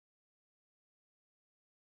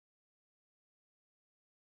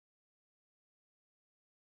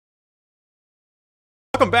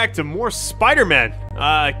welcome back to more Spider-Man.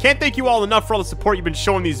 Can't thank you all enough for all the support you've been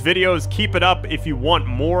showing these videos. Keep it up if you want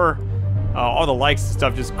more. All the likes and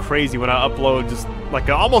stuff, just crazy when I upload. Just like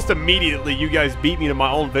almost immediately, you guys beat me to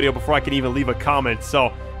my own video before I can even leave a comment.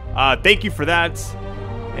 So, thank you for that.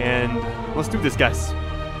 And let's do this, guys.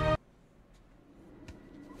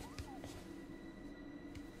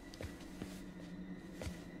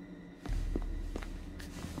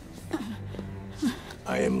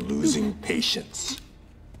 I am losing patience.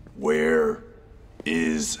 Where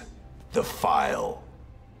is the file?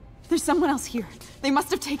 There's someone else here. They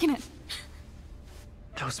must have taken it.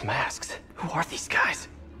 Those masks. Who are these guys?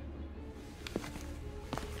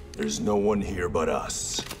 There's no one here but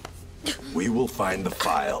us. We will find the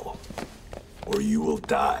file, or you will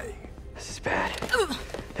die. This is bad.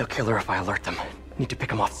 They'll kill her if I alert them. Need to pick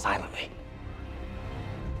them off silently.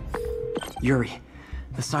 Yuri,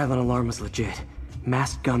 the silent alarm was legit.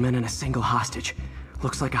 Masked gunmen and a single hostage.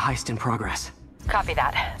 Looks like a heist in progress. Copy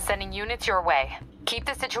that. Sending units your way. Keep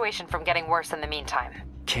the situation from getting worse in the meantime.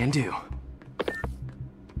 Can do.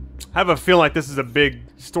 I have a feeling like this is a big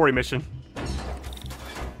story mission.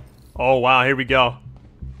 Oh wow, here we go.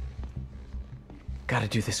 Gotta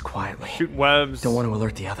do this quietly. Shoot webs. Don't want to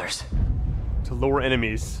alert the others. To lure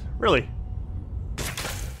enemies. Really?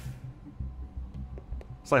 It's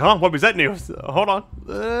like, huh? What was that news? Hold on.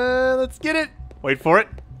 Let's get it. Wait for it.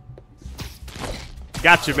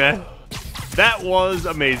 Gotcha, man. That was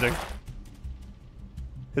amazing.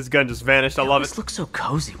 His gun just vanished. I love it. This looks so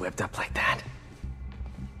cozy whipped up like that.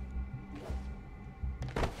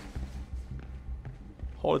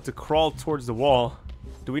 Hold it to crawl towards the wall.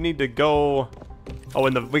 Do we need to go? Oh,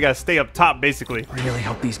 and we gotta stay up top, basically. Really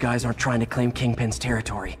hope these guys aren't trying to claim Kingpin's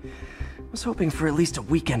territory. Was hoping for at least a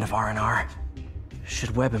weekend of R&R.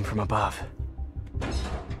 Should web him from above.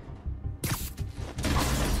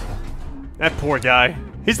 That poor guy.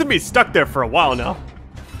 He's gonna be stuck there for a while now.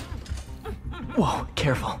 Whoa,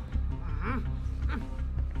 careful.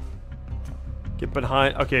 Get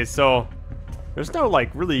behind. Okay, so there's no like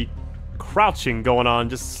really crouching going on,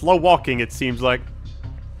 just slow walking it seems like.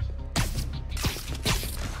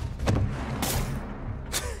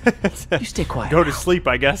 You stay quiet. Go to sleep,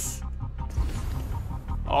 I guess.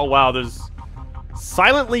 Oh wow, there's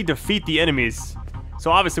silently defeat the enemies. So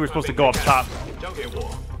obviously we're supposed to go up top.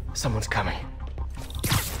 Someone's coming.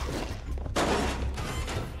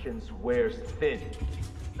 Wears thin.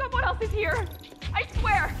 Someone else is here. I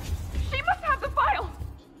swear. She must have the file.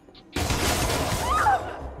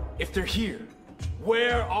 If they're here,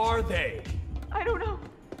 where are they? I don't know.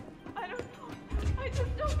 I don't know. I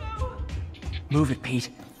just don't know. Move it, Pete.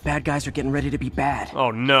 Bad guys are getting ready to be bad. Oh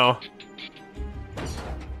no.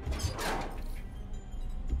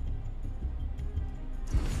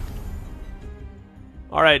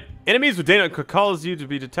 Alright, enemies with data could cause you to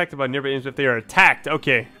be detected by nearby enemies if they are attacked.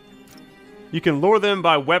 Okay. You can lure them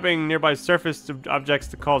by webbing nearby surface objects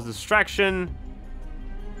to cause distraction.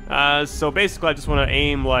 So basically I just want to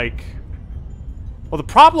aim like... Well, the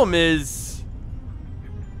problem is...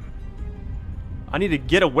 I need to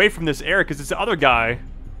get away from this area because it's the other guy.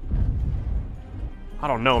 I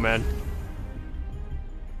don't know, man.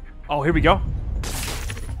 Oh, here we go.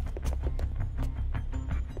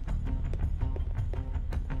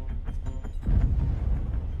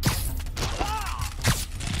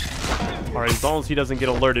 Alright, as long as he doesn't get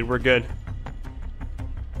alerted, we're good.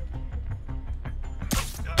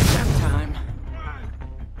 Time.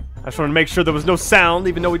 I just wanted to make sure there was no sound,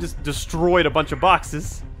 even though we just destroyed a bunch of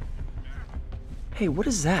boxes. Hey, what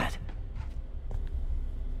is that?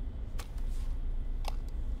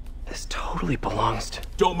 This totally belongs to...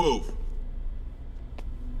 Don't move!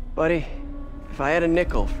 Buddy, if I had a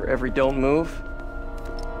nickel for every don't move...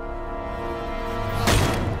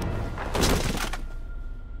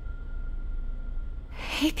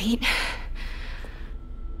 Hey, Pete.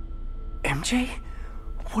 MJ?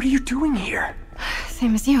 What are you doing here?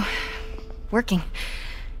 Same as you. Working.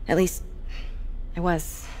 At least, I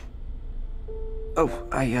was. Oh,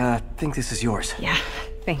 I think this is yours. Yeah,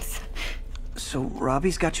 thanks. So,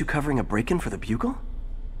 Robbie's got you covering a break-in for the Bugle?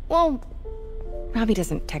 Well, Robbie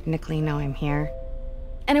doesn't technically know I'm here.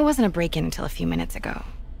 And it wasn't a break-in until a few minutes ago.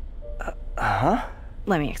 Uh-huh?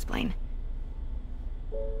 Let me explain.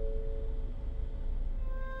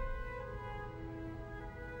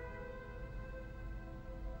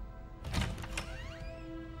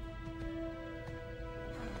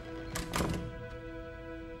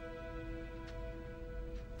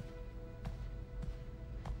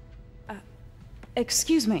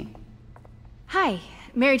 Excuse me. Hi,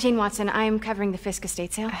 Mary Jane Watson. I'm covering the Fisk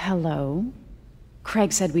estate sale. Hello.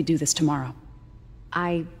 Craig said we'd do this tomorrow.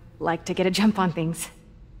 I like to get a jump on things.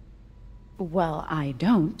 Well, I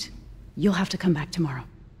don't. You'll have to come back tomorrow.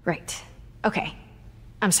 Right. Okay.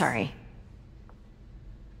 I'm sorry.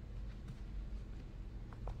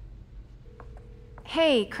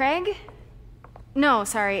 Hey, Craig? No,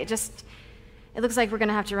 sorry, it looks like we're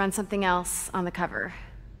gonna have to run something else on the cover.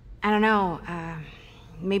 I don't know,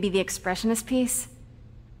 maybe the expressionist piece?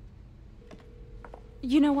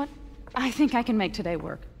 You know what? I think I can make today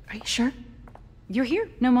work. Are you sure? You're here.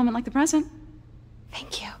 No moment like the present.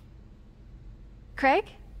 Thank you. Craig?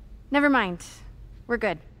 Never mind. We're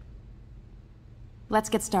good. Let's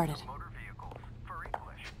get started.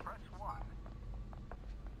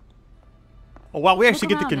 Oh wow, we actually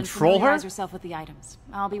get to Look around and control her? familiarize yourself with the items.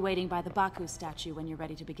 I'll be waiting by the Baku statue when you're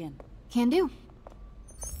ready to begin. Can do.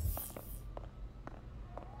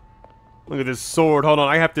 Look at this sword. Hold on,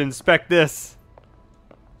 I have to inspect this.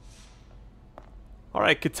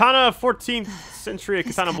 Alright, katana, 14th century, a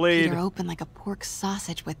katana blade. Peter open like a pork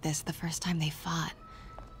sausage with this the first time they fought.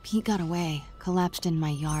 Pete got away, collapsed in my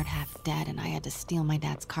yard half dead, and I had to steal my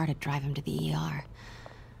dad's car to drive him to the ER.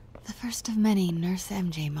 The first of many Nurse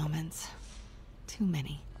MJ moments. Too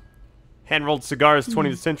many. Hand-rolled cigars,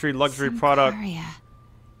 20th century luxury product. Aria.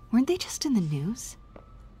 Weren't they just in the news?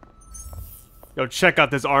 Yo, check out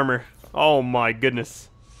this armor. Oh my goodness.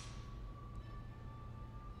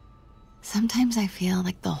 Sometimes I feel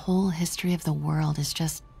like the whole history of the world is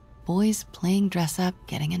just boys playing dress-up,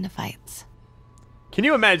 getting into fights. Can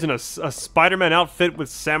you imagine a Spider-Man outfit with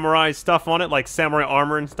samurai stuff on it? Like samurai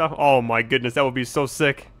armor and stuff? Oh my goodness, that would be so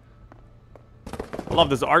sick. I love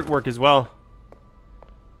this artwork as well.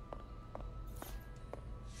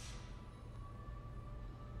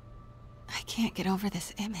 I can't get over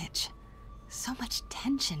this image. So much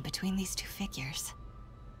tension between these two figures.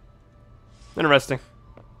 Interesting.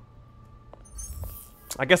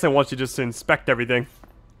 I guess I want you just to inspect everything.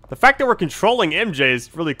 The fact that we're controlling MJ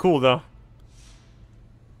is really cool, though.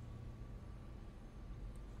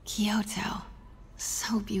 Kyoto.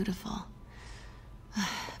 So beautiful.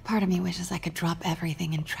 Part of me wishes I could drop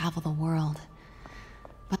everything and travel the world.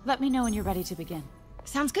 Let me know when you're ready to begin.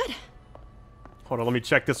 Sounds good. Hold on, let me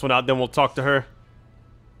check this one out, then we'll talk to her.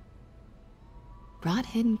 Brought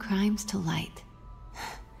hidden crimes to light.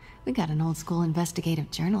 We got an old school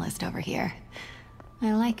investigative journalist over here.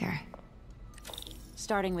 I like her.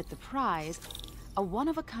 Starting with the prize, a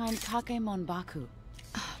one-of-a-kind Kakemon Baku.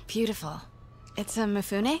 Beautiful. It's a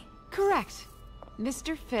Mifune? Correct.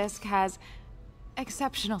 Mr. Fisk has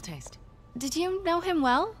exceptional taste. Did you know him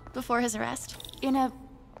well before his arrest? In a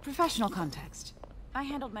professional context. I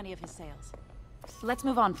handled many of his sales. Let's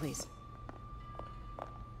move on, please.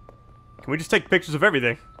 Can we just take pictures of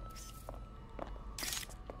everything?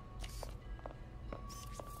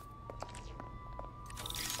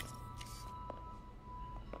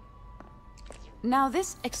 Now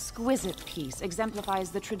this exquisite piece exemplifies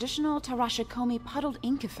the traditional Tarashikomi puddled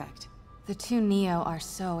ink effect. The two Neo are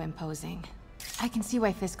so imposing. I can see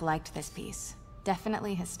why Fisk liked this piece.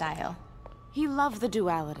 Definitely his style. He loved the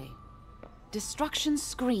duality. Destruction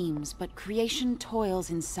screams, but creation toils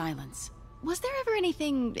in silence. Was there ever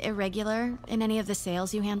anything irregular in any of the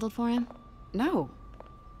sales you handled for him? No.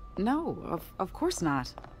 No, of course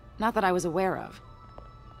not. Not that I was aware of.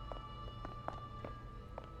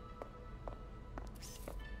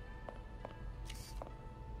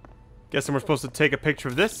 Guessing we're supposed to take a picture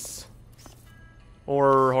of this?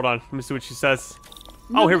 Or, hold on, let me see what she says.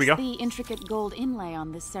 Oh, here we go. Notice the intricate gold inlay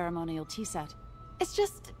on this ceremonial tea set. It's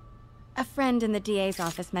just... a friend in the DA's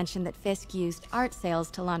office mentioned that Fisk used art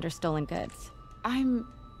sales to launder stolen goods. I'm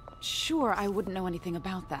sure I wouldn't know anything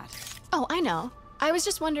about that. Oh, I know. I was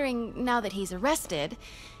just wondering, now that he's arrested,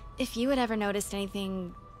 if you had ever noticed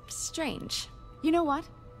anything strange. You know what?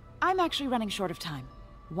 I'm actually running short of time.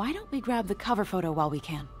 Why don't we grab the cover photo while we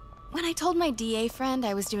can? When I told my DA friend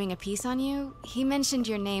I was doing a piece on you, he mentioned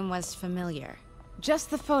your name was familiar. Just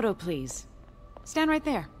the photo, please. Stand right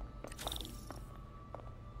there.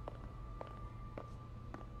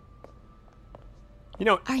 You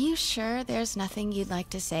know, Are you sure there's nothing you'd like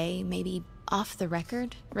to say, maybe off the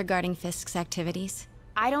record, regarding Fisk's activities?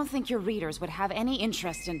 I don't think your readers would have any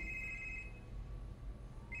interest in...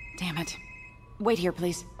 Damn it. Wait here,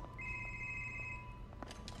 please.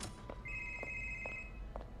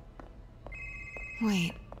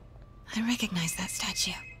 Wait, I recognize that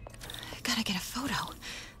statue. I gotta get a photo.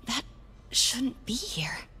 That shouldn't be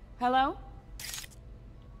here. Hello?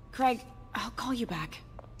 Craig, I'll call you back.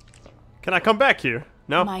 can I come back here?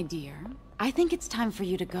 No? My dear, I think it's time for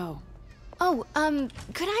you to go. Oh,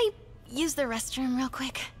 could I use the restroom real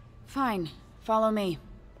quick? Fine. Follow me.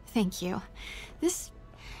 Thank you. This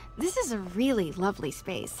is a really lovely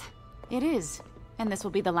space. It is. And this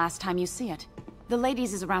will be the last time you see it. The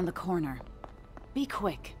ladies is around the corner. Be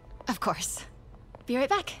quick. Of course. Be right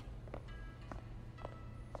back.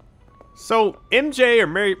 So, MJ, or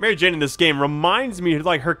Mary Jane in this game, reminds me,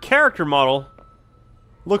 like, her character model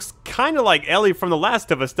looks kind of like Ellie from The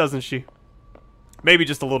Last of Us, doesn't she? Maybe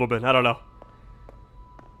just a little bit, I don't know.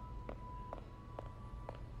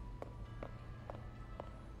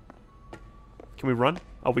 Can we run?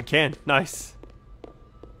 Oh, we can. Nice.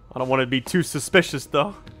 I don't want to be too suspicious,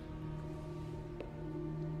 though.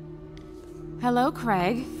 Hello,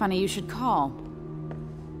 Craig. Funny you should call.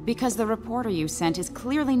 Because the reporter you sent is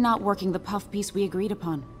clearly not working the puff piece we agreed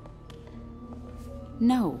upon.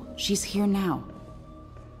 No, she's here now.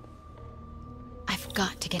 I've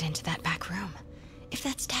got to get into that back room. If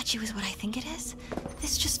that statue is what I think it is,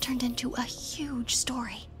 this just turned into a huge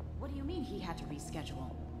story. What do you mean he had to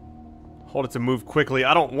reschedule? Hold it to move quickly.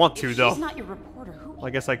 I don't want to, If though. she's not your reporter, who... Well, I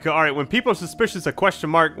guess I could. Alright, when people are suspicious, a question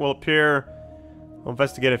mark will appear. We'll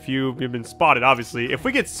investigate if you've been spotted, obviously. If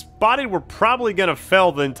we get spotted, we're probably gonna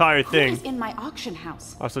fail the entire thing. Who is in my auction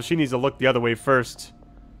house? Oh, so she needs to look the other way first.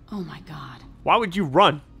 Oh my god. Why would you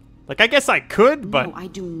run? Like, I guess I could, but... No, I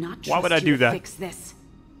do not trust why would I you do to that? fix this.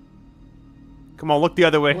 Come on, look the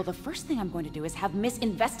other way. Well, the first thing I'm going to do is have Miss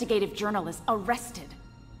Investigative Journalist arrested.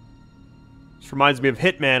 This reminds me of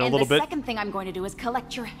Hitman a little bit. And the second thing I'm going to do is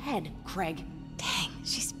collect your head, Craig. Dang,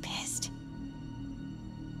 she's pissed.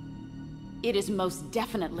 It is most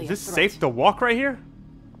definitely Is this a threat. safe to walk right here?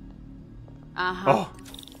 Uh-huh. Oh.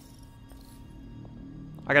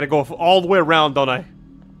 I gotta go all the way around, don't I?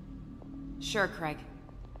 Sure, Craig.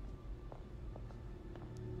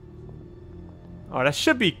 Oh, that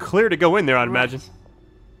should be clear to go in there, I'd imagine.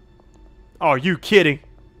 Oh, are you kidding?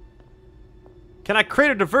 Can I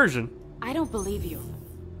create a diversion? I don't believe you.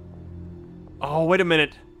 Oh, wait a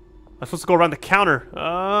minute. I'm supposed to go around the counter.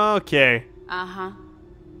 Okay. Uh-huh.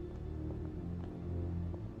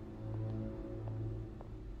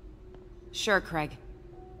 Sure, Craig.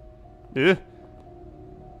 Ugh.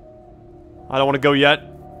 I don't want to go yet.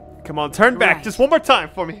 Come on, turn back. Right. Just one more time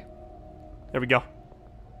for me. There we go.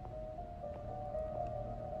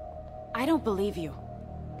 I don't believe you.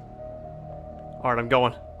 Alright, I'm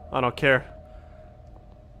going. I don't care.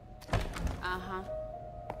 Uh-huh.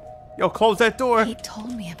 Yo, close that door. He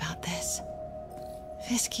told me about this.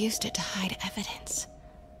 Fisk used it to hide evidence.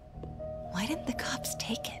 Why didn't the cops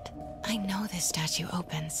take it? I know this statue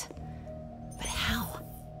opens. But how?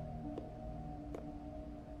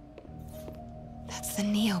 That's the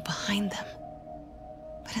Neo behind them.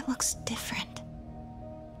 But it looks different.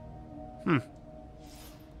 Hmm.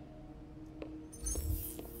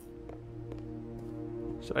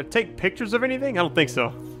 Should I take pictures of anything? I don't think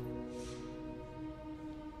so.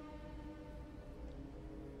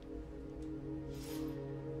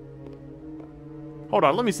 Hold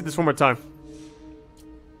on, let me see this one more time.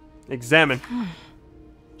 Examine.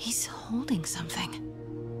 He's holding something.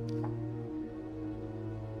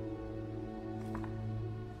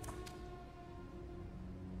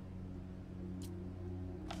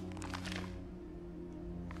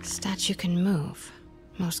 Statue can move.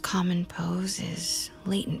 Most common pose is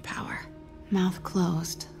latent power. Mouth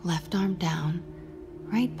closed, left arm down,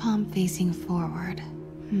 right palm facing forward.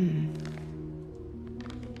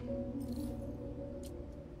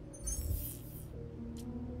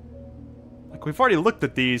 Like, we've already looked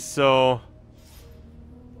at these, so...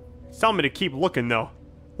 It's telling me to keep looking, though.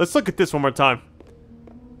 Let's look at this one more time.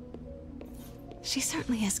 She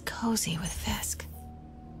certainly is cozy with Fisk.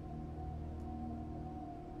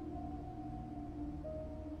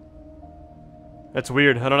 That's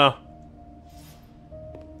weird. I don't know.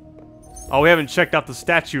 Oh, we haven't checked out the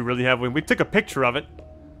statue, really, have we? We took a picture of it.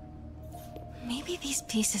 Maybe these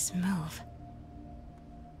pieces move.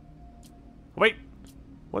 Wait.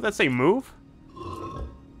 What did that say? Move?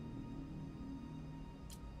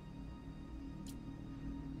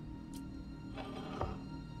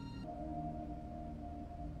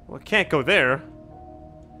 Well, it can't go there.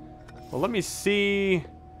 Well, let me see.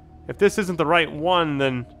 If this isn't the right one,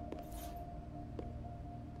 then...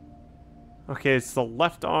 Okay, it's the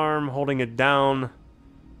left arm holding it down.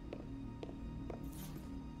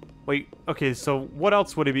 Wait, okay, so what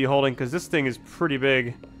else would he be holding? Because this thing is pretty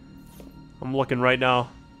big. I'm looking right now.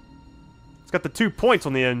 It's got the 2 points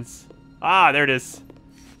on the ends. Ah, there it is.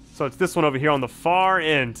 So it's this one over here on the far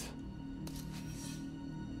end.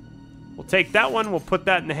 We'll take that one, we'll put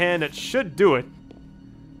that in the hand. That should do it.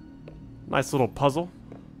 Nice little puzzle.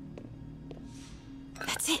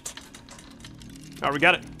 That's it. Alright, we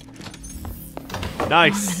got it.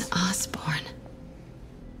 Nice. Norman Osborn.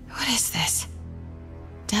 What is this?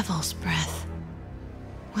 Devil's breath.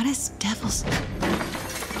 What is devil's...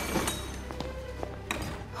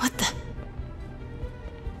 What the...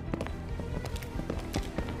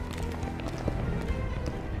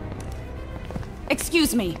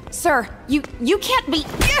 Excuse me, sir. You can't be...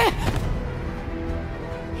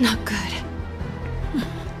 Not good.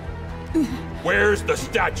 Where's the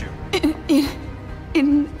statue?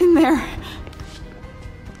 In there.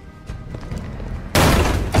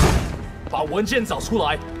 把文件找出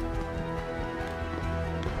来。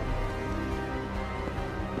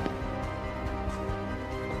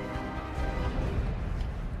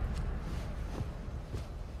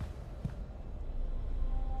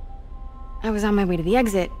 I was on my way to the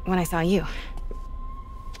exit when I saw you.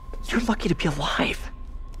 You're lucky to be alive.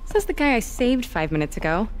 Says the guy I saved 5 minutes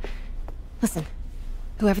ago. Listen,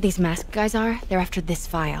 whoever these masked guys are, they're after this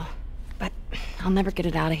file. But I'll never get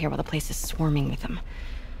it out of here while the place is swarming with them.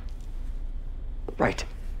 Right.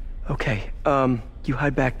 Okay, you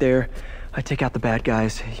hide back there. I take out the bad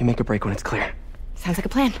guys. You make a break when it's clear. Sounds like a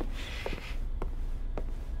plan.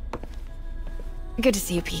 Good to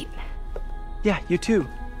see you, Pete. Yeah, you too.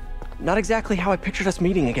 Not exactly how I pictured us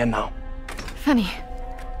meeting again, though. Funny.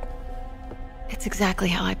 It's exactly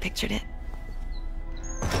how I pictured it.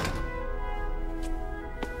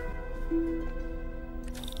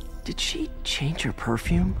 Did she change her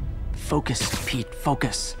perfume? Focus, Pete,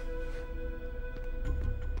 focus.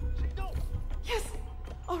 Yes.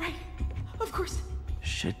 All right. Of course.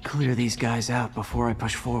 Should clear these guys out before I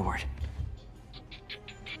push forward.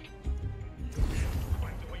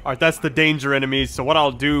 Alright, that's the danger enemies. So what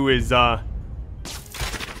I'll do is, cause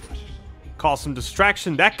some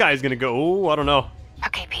distraction. That guy's gonna go, oh, I don't know.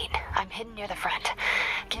 Okay, Pete. I'm hidden near the front.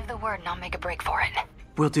 Give the word and I'll make a break for it.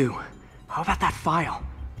 Will do. How about that file?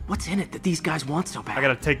 What's in it that these guys want so bad? I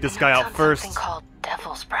gotta take this guy out first. Something called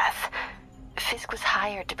Devil's Breath. Fisk was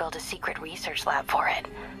hired to build a secret research lab for it.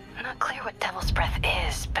 Not clear what Devil's Breath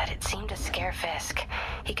is, but it seemed to scare Fisk.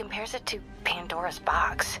 He compares it to Pandora's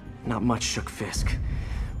box. Not much shook Fisk.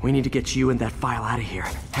 We need to get you and that file out of here.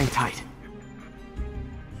 Hang tight.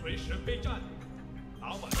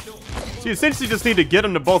 So you essentially just need to get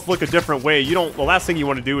them to both look a different way. You don't. The last thing you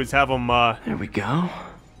want to do is have them. There we go.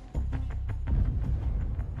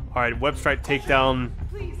 All right, web strike takedown.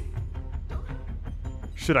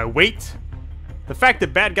 Should I wait? The fact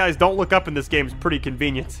that bad guys don't look up in this game is pretty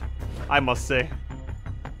convenient, I must say.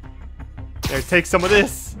 There, take some of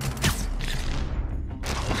this.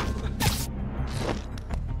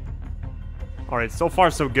 All right, so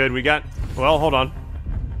far so good. We got. Well, hold on.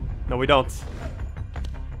 No, we don't.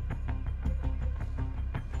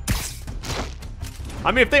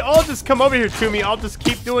 I mean, if they all just come over here to me, I'll just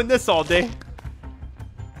keep doing this all day.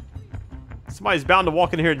 Somebody's bound to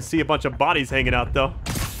walk in here and see a bunch of bodies hanging out, though.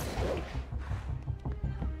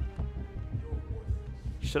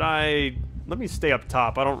 Should I... Let me stay up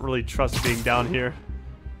top. I don't really trust being down here.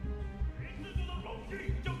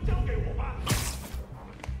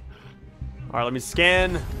 Alright, let me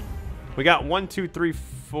scan. We got 1, 2, 3,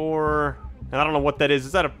 4... And I don't know what that is.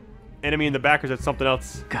 Is that an enemy in the back or is that something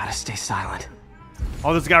else? Gotta stay silent.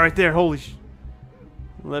 Oh, this guy right there. Holy sh...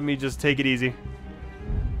 Let me just take it easy.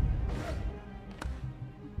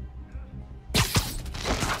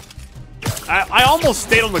 I almost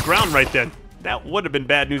stayed on the ground right then. That would have been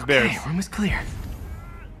bad news bears. Okay, room is clear.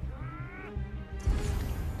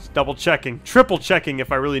 Just double checking. Triple checking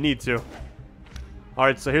if I really need to.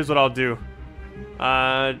 Alright, so here's what I'll do.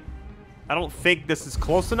 I don't think this is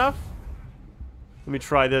close enough. Let me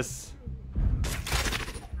try this.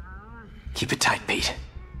 Keep it tight, Pete.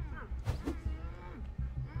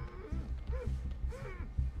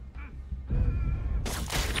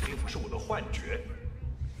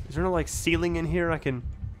 Is there no, like, ceiling in here I can...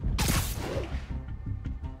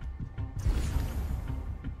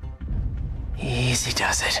 Easy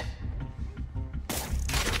does it.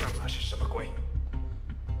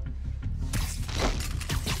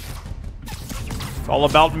 It's all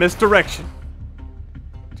about misdirection.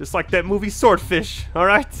 Just like that movie Swordfish,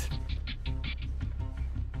 alright?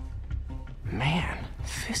 Man,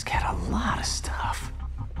 Fisk had a lot of stuff.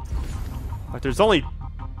 But there's only...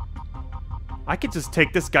 I could just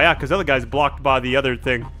take this guy out because the other guy's blocked by the other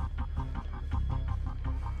thing.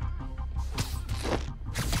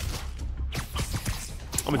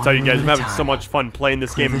 I'm gonna tell you guys, I'm having so much fun playing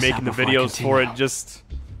this game and making the videos for it. Just...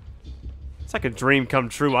 It's like a dream come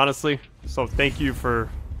true, honestly. So thank you for...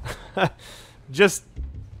 just...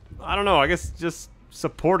 I don't know, I guess just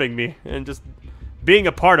supporting me and just being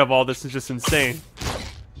a part of all this is just insane.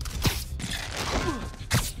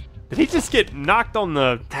 Did he just get knocked on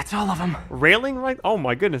the... That's all of them. Railing right? Oh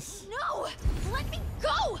my goodness. No! Let me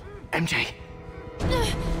go! MJ,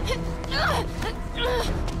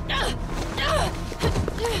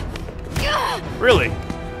 Really?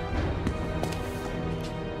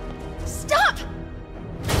 Stop!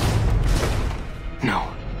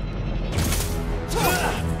 No.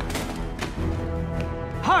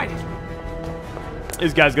 Hide!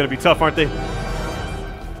 These guys gonna be tough, aren't they?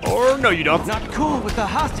 Or no, you don't. Not cool with the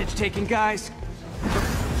hostage taking, guys.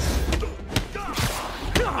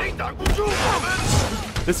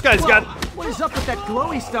 This guy's got. What is up with that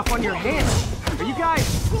glowy stuff on your hand? Are you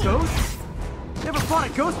guys ghosts? Never fought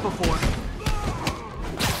a ghost before.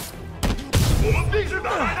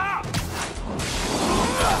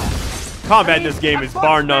 Combat in this game is I've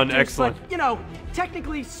bar fought none specters, excellent. But, you know,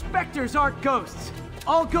 technically specters aren't ghosts.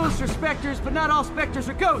 All ghosts are specters, but not all specters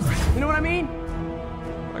are ghosts. You know what I mean?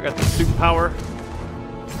 I got the suit power.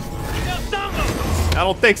 I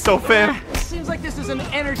don't think so, fam. Seems like this is an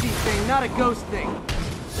energy thing, not a ghost thing.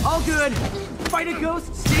 All good. Fight a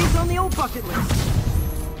ghost stays on the old bucket list.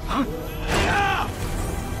 Huh?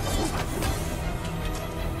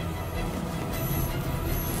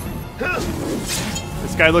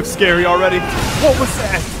 This guy looks scary already. What was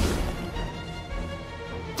that?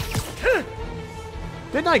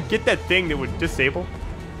 Didn't I get that thing that would disable?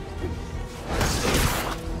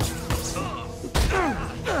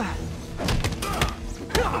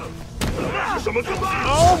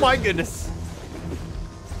 Oh my goodness.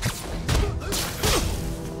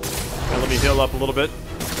 Now let me heal up a little bit.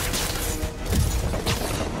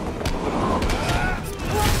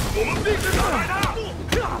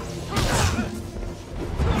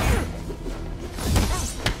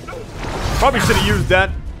 Probably should have used that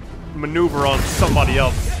maneuver on somebody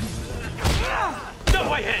else.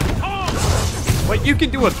 Wait, you can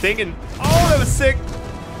do a thing and... Oh, that was sick.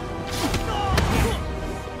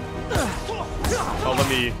 Oh, let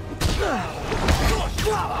me...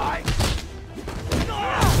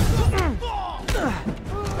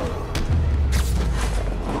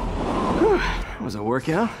 Was it a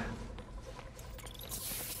workout?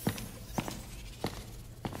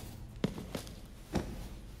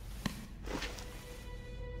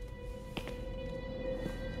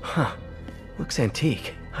 Huh. Looks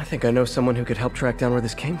antique. I think I know someone who could help track down where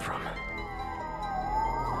this came from.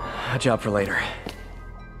 A job for later.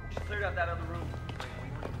 Cleared out that other room.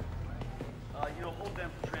 You'll hold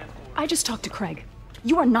them for transport. I just talked to Craig.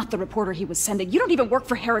 You are not the reporter he was sending. You don't even work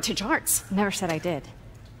for Heritage Arts. Never said I did.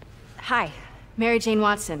 Hi, Mary Jane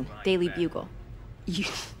Watson, Daily Bugle.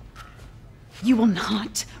 You will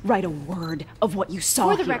not write a word of what you saw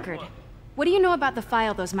For the here. record, what do you know about the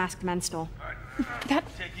file those masked men stole?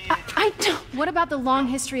 I don't... What about the long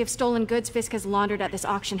history of stolen goods Fisk has laundered at this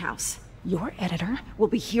auction house? Your editor will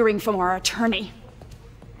be hearing from our attorney.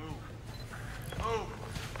 Move.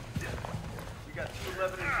 We got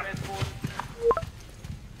 211 in transport.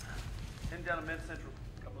 10 down to Med Central.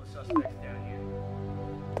 A couple of suspects down here.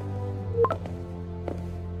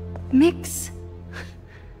 Mix?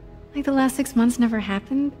 Like the last 6 months never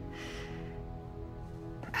happened?